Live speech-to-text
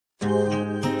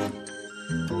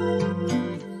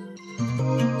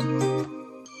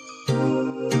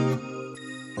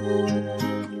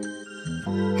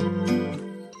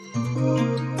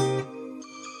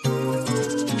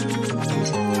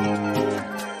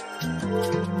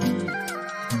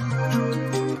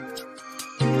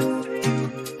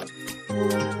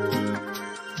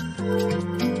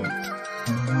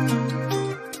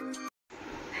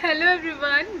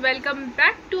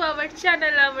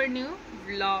channel, our new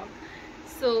vlog.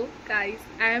 So guys,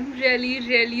 I am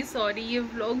really sorry. ये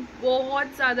vlog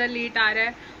बहुत ज़्यादा late आ रहा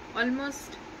है.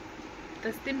 Almost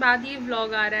 10 दिन बाद ये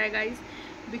vlog आ रहा है guys,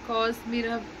 because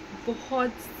मेरा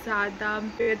बहुत ज़्यादा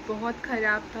तबीयत बहुत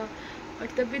ख़राब था.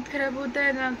 और तबीयत ख़राब होता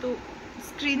है ना तो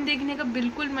स्क्रीन देखने का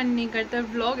बिल्कुल मन नहीं करता.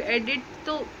 व्लॉग एडिट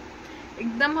तो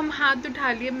एकदम हम हाथ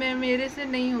उठा लिए, मेरे से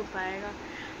नहीं हो पाएगा.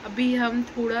 अभी हम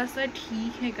थोड़ा सा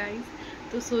ठीक है गाइस,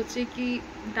 तो सोचे कि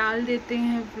डाल देते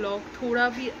हैं व्लॉग. थोड़ा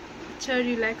भी अच्छा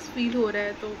रिलैक्स फील हो रहा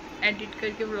है तो एडिट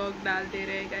करके व्लॉग डाल दे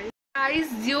रहे हैं गाइस.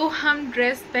 जो हम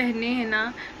ड्रेस पहने हैं ना,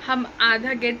 हम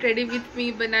आधा गेट रेडी विथ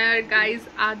मी बनाया और गाइस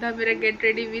आधा मेरा get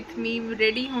ready with me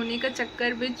ready होने का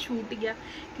चक्कर में छूट गया,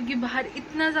 क्योंकि बाहर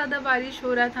इतना ज़्यादा बारिश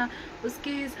हो रहा था.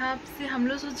 उसके हिसाब से हम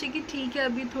लोग सोचे कि ठीक है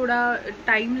अभी थोड़ा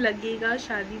टाइम लगेगा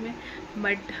शादी में.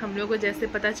 बट हम लोग को जैसे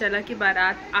पता चला कि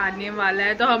बारात आने वाला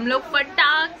है तो हम लोग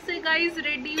फटाक से गाइस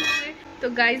रेडी हुए. तो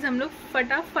गाइस हम लोग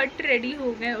फटाफट रेडी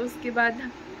हो गए. उसके बाद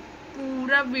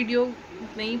पूरा वीडियो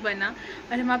नहीं बना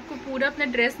और हम आपको पूरा अपना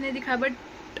ड्रेस नहीं दिखा, बट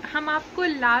हम आपको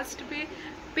लास्ट पे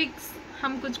पिक्स,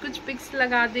 हम कुछ पिक्स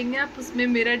लगा देंगे, आप उसमें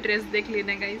मेरा ड्रेस देख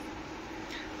लेना गाइस.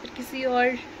 और किसी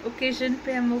और ओकेजन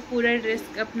पे हम वो पूरा ड्रेस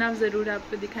अपना ज़रूर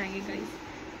आपको दिखाएंगे गाइस.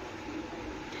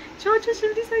 चलो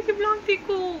जल्दी से के ब्लॉग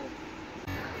देखो.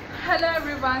 Hello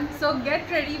everyone, so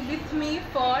get ready with me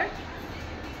for,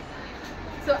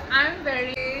 so I am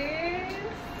wearing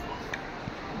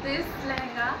this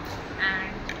lehenga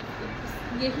and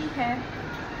यही है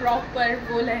प्रॉपर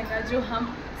वो लहंगा जो हम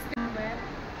वेयर,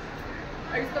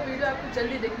 और इसका वीडियो आपको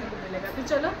जल्दी देखने को मिलेगा. तो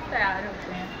चलो तैयार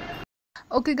होते हैं.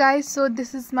 Okay guys, so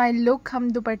this is my look. हम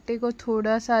दुपट्टे को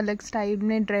थोड़ा सा अलग स्टाइल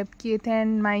में ड्रेप किए थे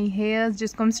एंड माई हेयर्स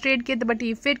जिसको हम स्ट्रेट किए थे, बट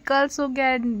ये फिर कर्ल्स हो गया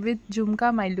एंड विथ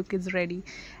झुमका माई look is ready.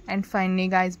 And finally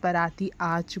guys बाराती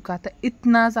आ चुका था.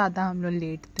 इतना ज़्यादा हम लोग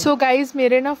लेट थे. सो गाइज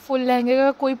मेरे ना फुल लहंगे का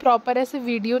कोई प्रॉपर ऐसे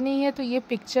वीडियो नहीं है, तो ये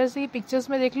पिक्चर्स ही पिक्चर्स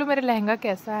में देख लो मेरा लहंगा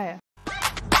कैसा है.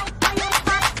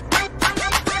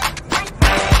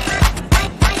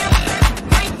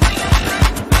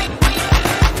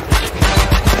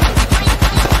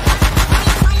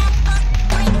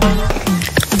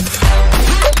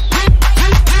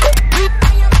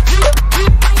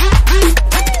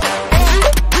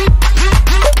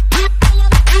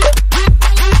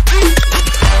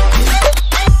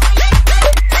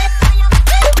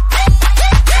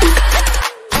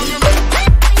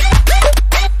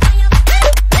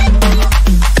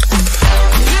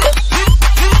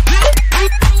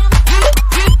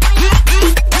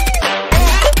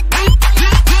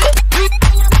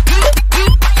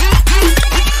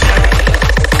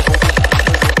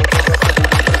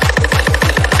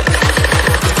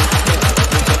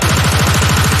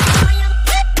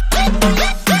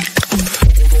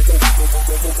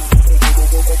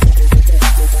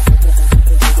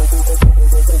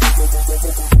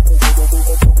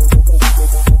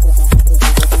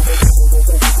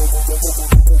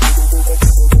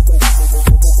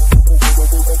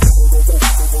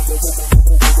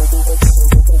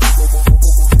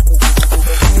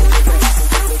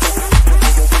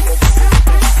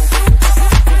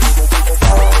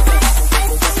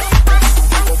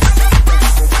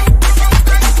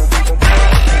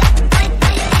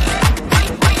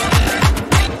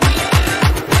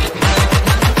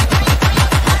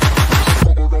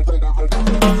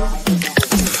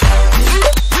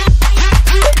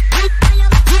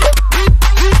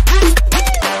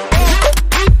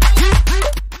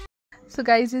 तो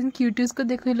गाइस इन क्यूटीज को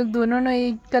देखो, ये लोग दोनों ने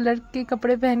एक कलर के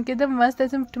कपड़े पहन के एकदम मस्त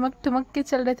ऐसे ठुमक ठुमक के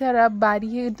चल रहे थे. और अब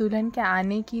बारी है दुल्हन के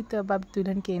आने की, तो अब आप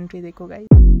दुल्हन की एंट्री देखो guys.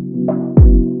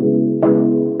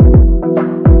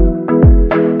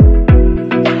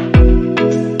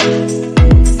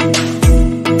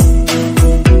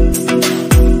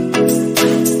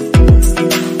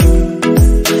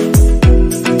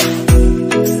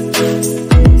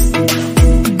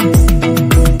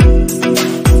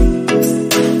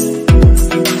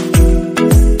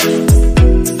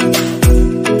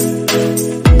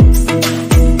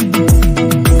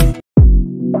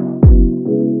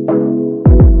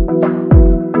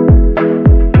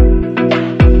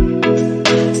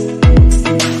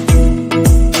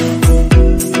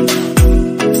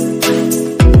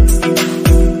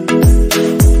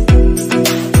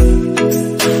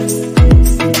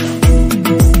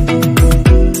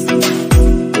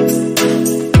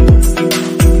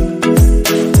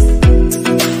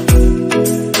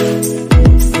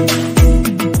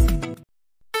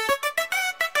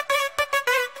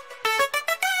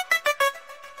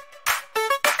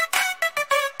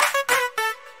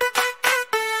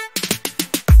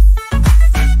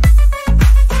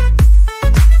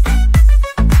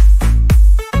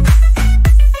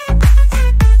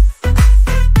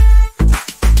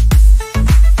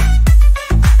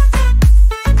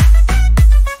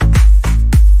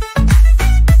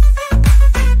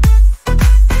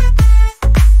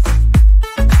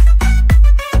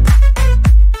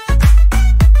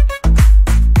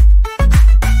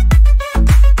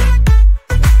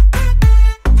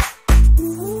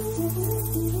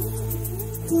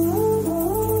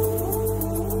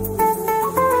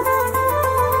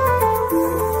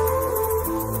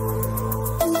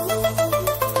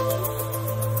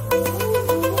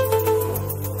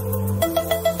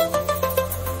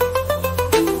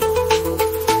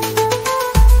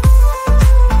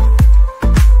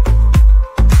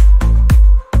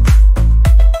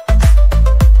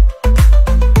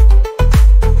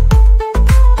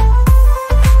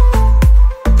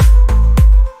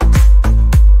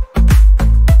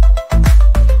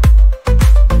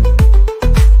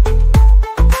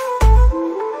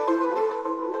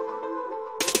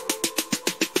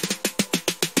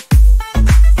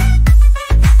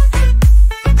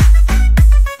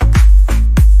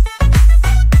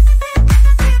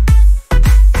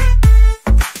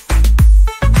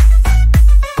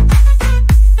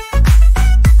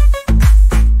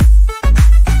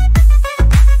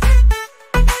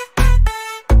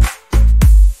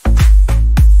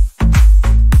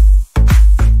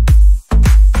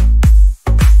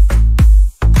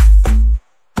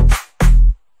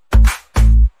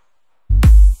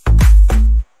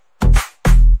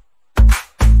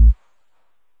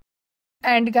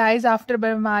 And guys after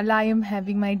बरमाला I am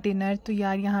having my dinner. तो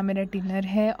यार यहाँ मेरा डिनर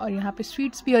है और यहाँ पे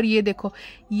स्वीट्स भी। और ये देखो,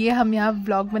 ये हम यहाँ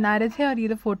व्लॉग बना रहे थे और ये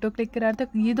तो फ़ोटो क्लिक करा रहे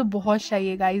थे। ये तो बहुत शाही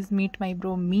है guys. Meet my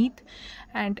bro Meet.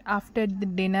 And after the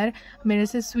dinner मेरे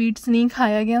से स्वीट्स नहीं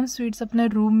खाया गया। हम स्वीट्स अपने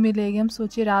रूम में ले गए। हम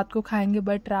सोचे रात को खाएंगे,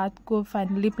 बट रात को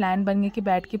फाइनली प्लान बन गया कि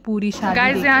बैठ के पूरी शादी।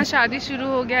 गाइज यहाँ शादी शुरू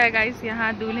हो गया है गाइज।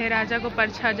 यहाँ दूल्हे राजा को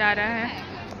परछा जा रहा है।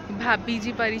 भाभी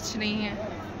जी परिच नहीं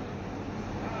है।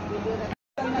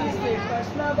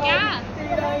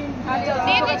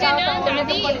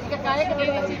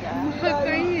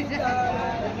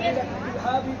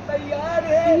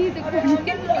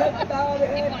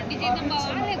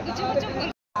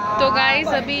 तो गाइस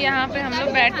अभी यहाँ पे हम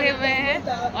लोग बैठे हुए हैं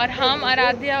और हम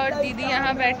आराध्या और दीदी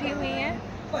यहाँ बैठी हुई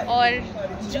हैं और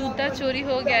जूता चोरी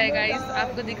हो गया है गाइस।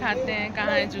 आपको दिखाते हैं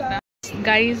कहाँ है जूता।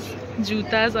 गाइस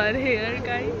जूता और हेयर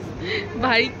गाइस।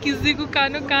 भाई किसी को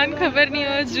कानो कान खबर नहीं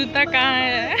हो जूता कहाँ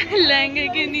है। लहंगे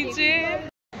के नीचे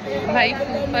भाई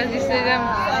फूफा जिसे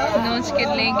नोच के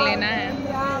लिंक लेना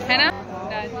है ना।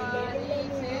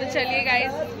 तो चलिए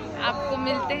गाइस आपको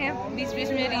मिलते हैं बीच बीच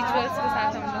में रिचुअल्स के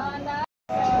साथ हम लोग।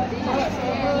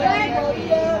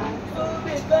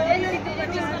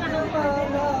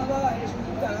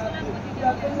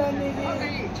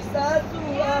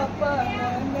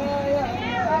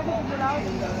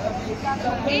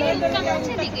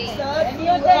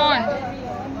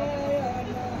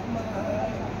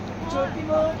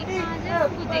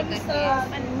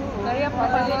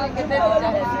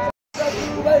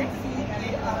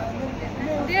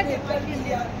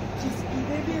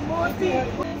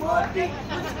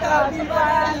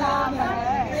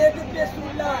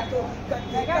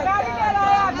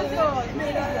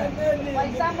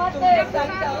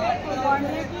 कौन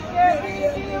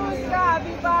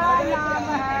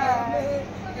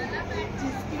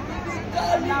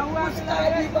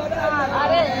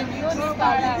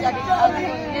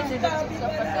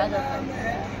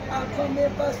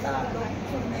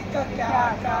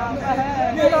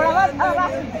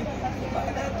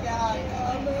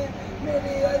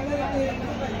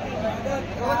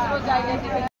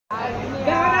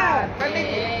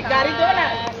गाड़ी दो ना।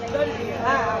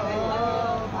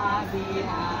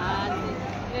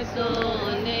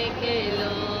 सोने के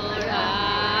लोड़ा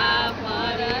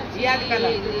याद कर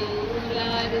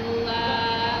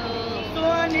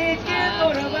सोने के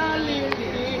लोड़ा ले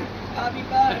अभी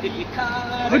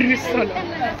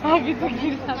अभी तो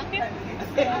गाड़ी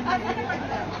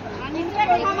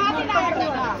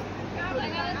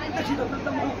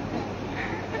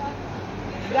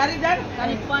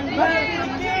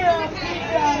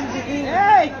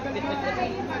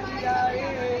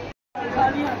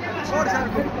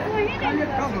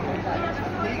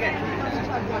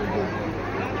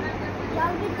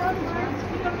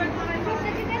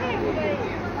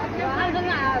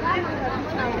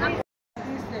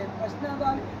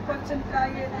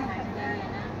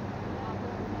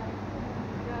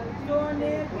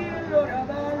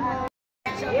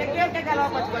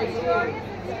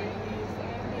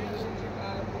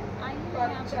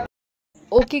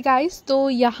ओके गाइस, तो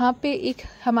यहाँ पे एक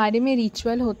हमारे में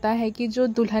रिचुअल होता है कि जो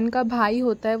दुल्हन का भाई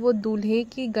होता है वो दूल्हे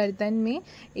की गर्दन में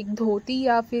एक धोती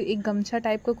या फिर एक गमछा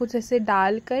टाइप का कुछ ऐसे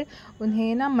डालकर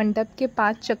उन्हें ना मंडप के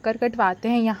 5 चक्कर कटवाते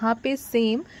हैं। यहाँ पे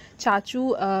सेम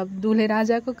चाचू दूल्हे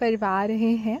राजा को करवा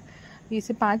रहे हैं।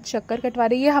 इसे 5 चक्कर कटवा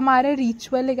रहे हैं। ये हमारा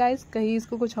रिचुअल है गाइस। कहीं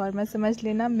इसको कुछ और मत समझ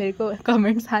लेना, मेरे को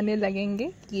कमेंट्स आने लगेंगे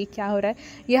कि ये क्या हो रहा है।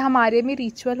 ये हमारे में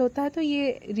रिचुअल होता है तो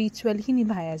ये रिचुअल ही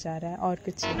निभाया जा रहा है और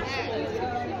कुछ नहीं।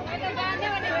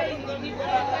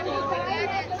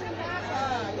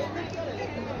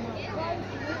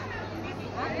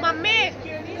 मम्मी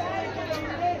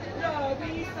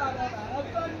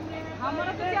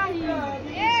हमारा तो चाहिए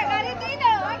ए गाड़ी दे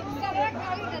दो गाड़ी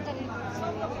दे दो।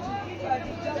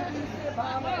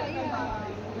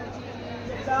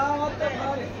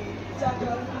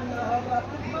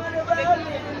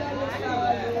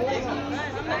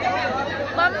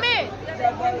 मम्मी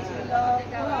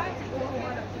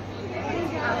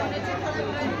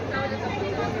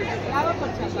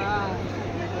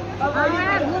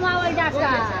घुमावल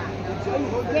जाता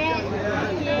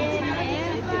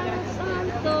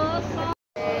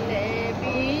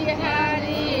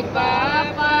बिहारी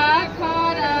बाबा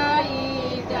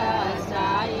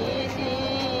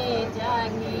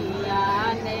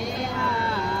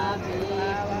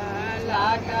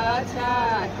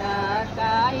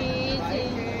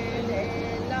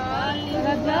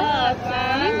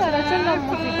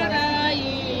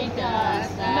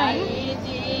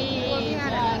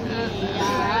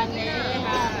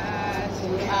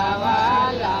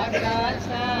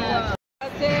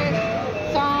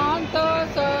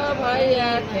संतोष भैया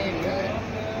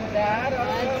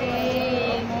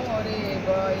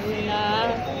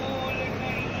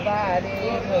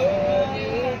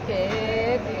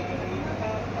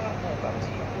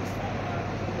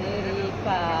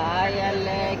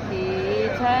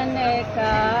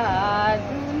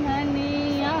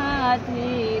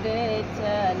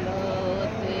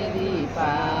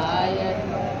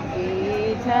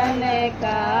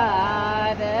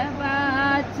झनकार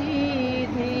बाची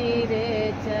धीरे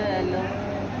चलो,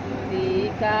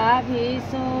 टीका भी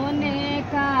सोने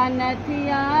का,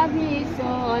 नथिया भी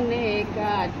सोने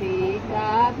का,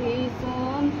 टीका भी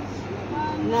सोने,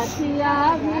 नथिया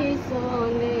भी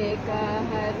सोने का,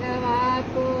 हरवा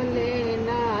को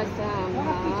लेना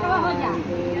संभाल,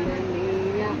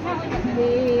 दुल्हनिया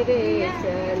धीरे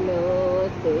चलो,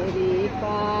 तेरी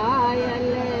पायल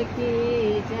की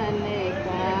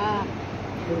झनका,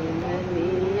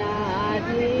 दुल्हनिया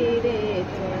धीरे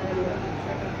चलो।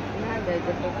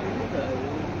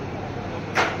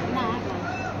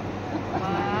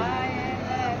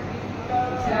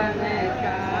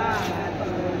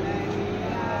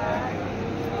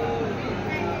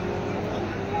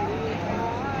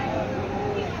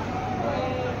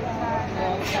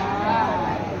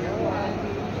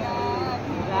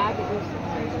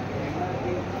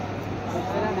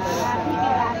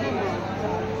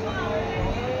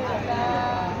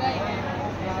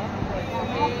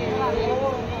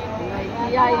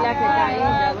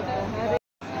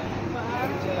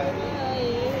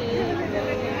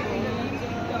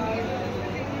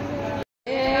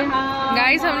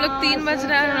 गाइस हम लोग 3 बज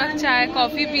रहा है, हम लोग चाय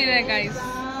कॉफी पी रहे हैं गाइस।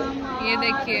 ये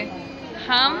देखिए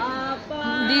हम,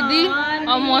 दीदी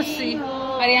और मौसी,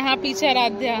 और यहाँ पीछे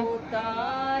आराध्या,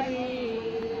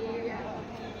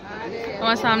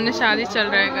 वहाँ सामने शादी चल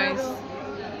रहा है गाइस।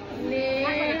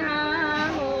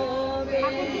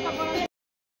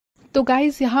 तो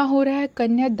गाइस यहाँ हो रहा है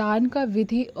कन्यादान का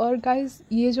विधि। और गाइस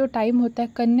ये जो टाइम होता है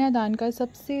कन्यादान का,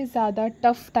 सबसे ज़्यादा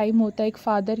टफ टाइम होता है एक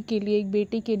फादर के लिए, एक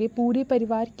बेटे के लिए, पूरे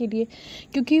परिवार के लिए,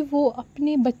 क्योंकि वो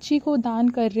अपने बच्ची को दान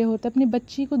कर रहे होते हैं, अपनी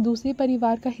बच्ची को दूसरे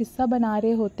परिवार का हिस्सा बना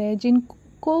रहे होते हैं,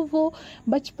 जिनको वो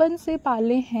बचपन से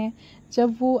पाले हैं।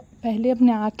 जब वो पहले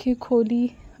अपने आँखें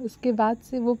खोली उसके बाद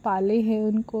से वो पाले हैं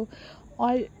उनको।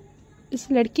 और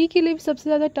इस लड़की के लिए भी सबसे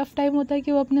ज़्यादा टफ टाइम होता है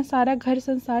कि वो अपना सारा घर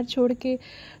संसार छोड़ के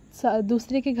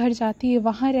दूसरे के घर जाती है,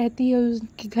 वहाँ रहती है,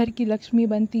 उसके घर की लक्ष्मी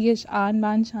बनती है, आन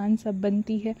बान शान सब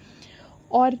बनती है।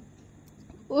 और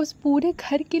उस पूरे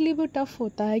घर के लिए वो टफ़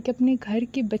होता है कि अपने घर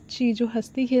की बच्ची जो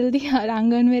हंसती खेलती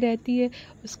आंगन में रहती है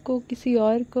उसको किसी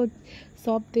और को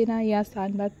सौंप देना, ये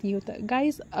आसान बात नहीं होता।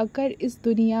 गाइस अगर इस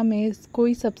दुनिया में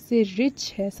कोई सबसे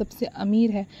रिच है, सबसे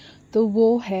अमीर है, तो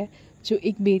वो है जो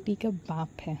एक बेटी का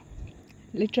बाप है।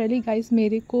 लिटरली गाइस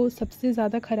मेरे को सबसे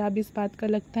ज़्यादा ख़राब इस बात का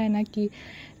लगता है ना कि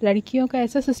लड़कियों का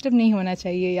ऐसा सिस्टम नहीं होना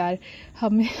चाहिए यार।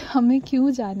 हमें क्यों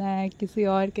जाना है किसी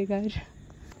और के घर।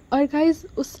 और गाइस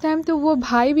उस टाइम तो वो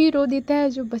भाई भी रो देता है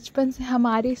जो बचपन से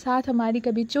हमारे साथ हमारी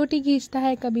कभी चोटी खींचता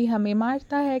है, कभी हमें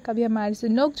मारता है, कभी हमारे से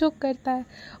नोक झोंक करता है।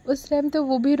 उस टाइम तो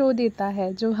वो भी रो देता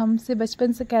है जो हमसे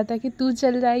बचपन से कहता है कि तू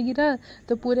चल जाएगी ना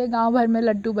तो पूरे गाँव भर में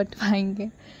लड्डू बंटवाएंगे।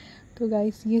 तो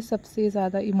गाइस ये सबसे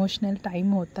ज़्यादा इमोशनल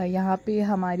टाइम होता है। यहाँ पे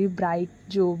हमारी ब्राइड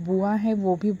जो बुआ हैं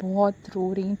वो भी बहुत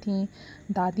रो रही थी,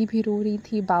 दादी भी रो रही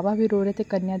थी, बाबा भी रो रहे थे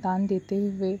कन्यादान देते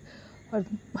हुए। और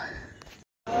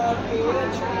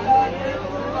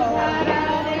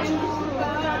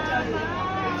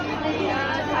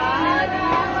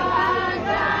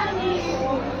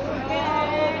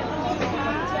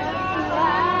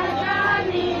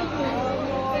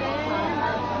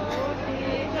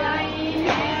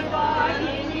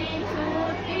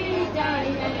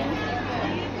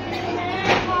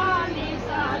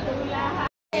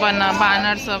बना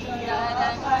बैनर सब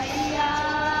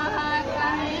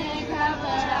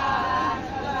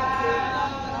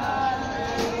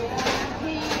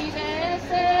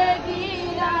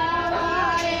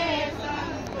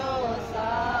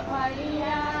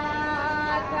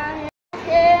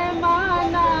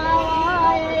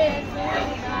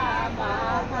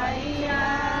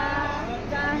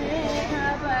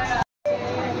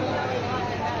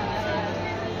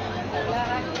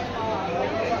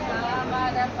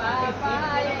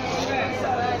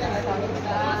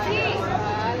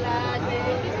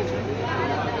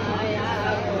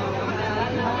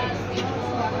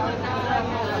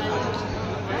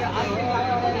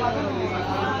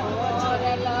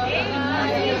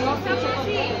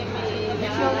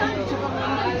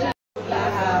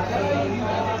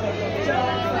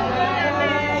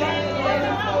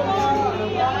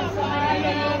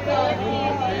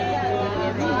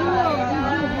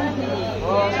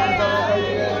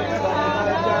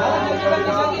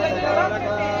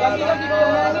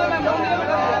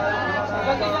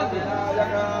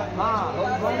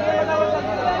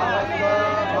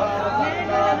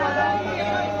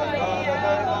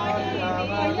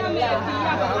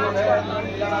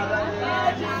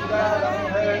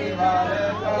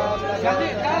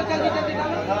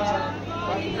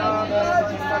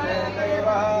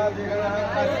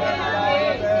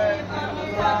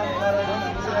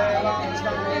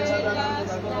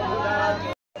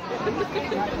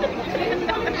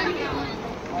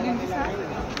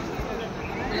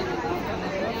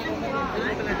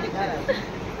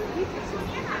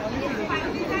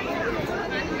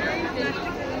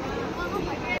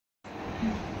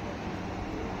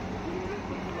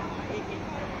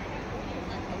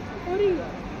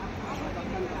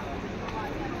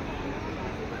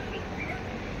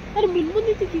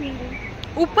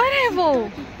ऊपर है वो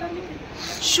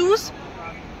शूज,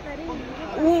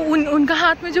 उनका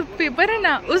हाथ में जो पेपर है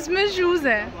ना उसमें शूज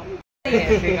है।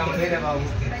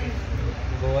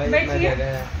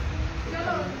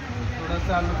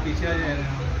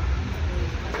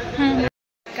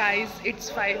 Guys it's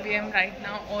 5 AM right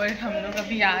now और हम लोग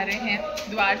अभी आ रहे हैं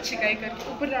द्वार छिकाई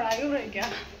करके। ऊपर लड़ाई हो रही है क्या?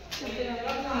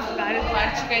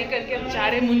 द्वार छिकाई करके हम जा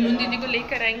रहे हैं मुन्नू दीदी को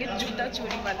लेकर आएंगे जूता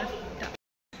चोरी वाला।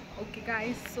 ओके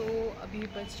गाइस, सो अभी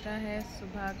बज रहा है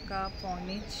सुबह का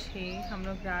 5:45। हम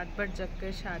लोग रात भर जग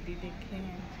कर शादी देखे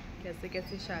हैं, कैसे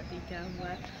कैसे शादी क्या हुआ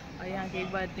है। और यहाँ की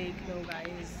एक बार देख लो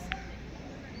गाइस,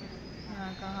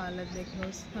 यहाँ का हालत देख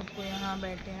लो। सबको यहाँ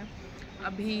बैठे हैं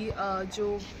अभी। जो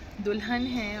दुल्हन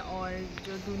है और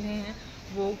जो दूल्हे हैं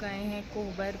वो गए हैं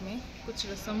कोहबर में। कुछ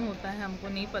रस्म होता है, हमको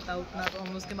नहीं पता उतना, तो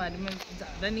हम उसके बारे में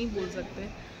ज़्यादा नहीं बोल सकते।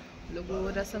 लोग वो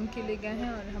रस्म के लिए गए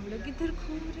हैं और हम लोग इधर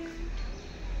घूम रहे हैं।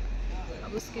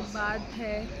 अब उसके बाद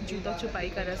है जूता छुपाई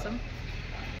का रस्म।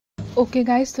 ओके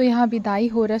गाइस, तो यहाँ विदाई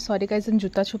हो रहा है। सॉरी गाइस, हम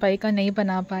जूता छुपाई का नहीं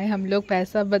बना पाए, हम लोग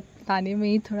पैसा बताने में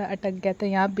ही थोड़ा अटक गया था।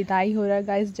 यहाँ विदाई हो रहा है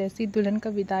गाइस। जैसे ही दुल्हन का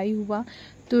विदाई हुआ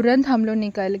तुरंत हम लोग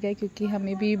निकल गए, क्योंकि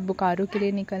हमें भी बोकारो के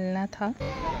लिए निकलना था।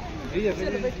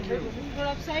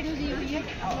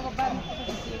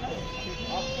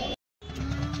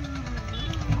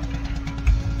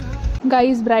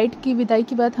 गाइस ब्राइड की विदाई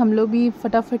के बाद हम लोग भी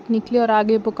फटाफट निकले और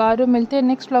आगे बोकारो। मिलते हैं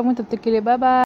नेक्स्ट व्लॉग में, तब तक के लिए बाय बाय।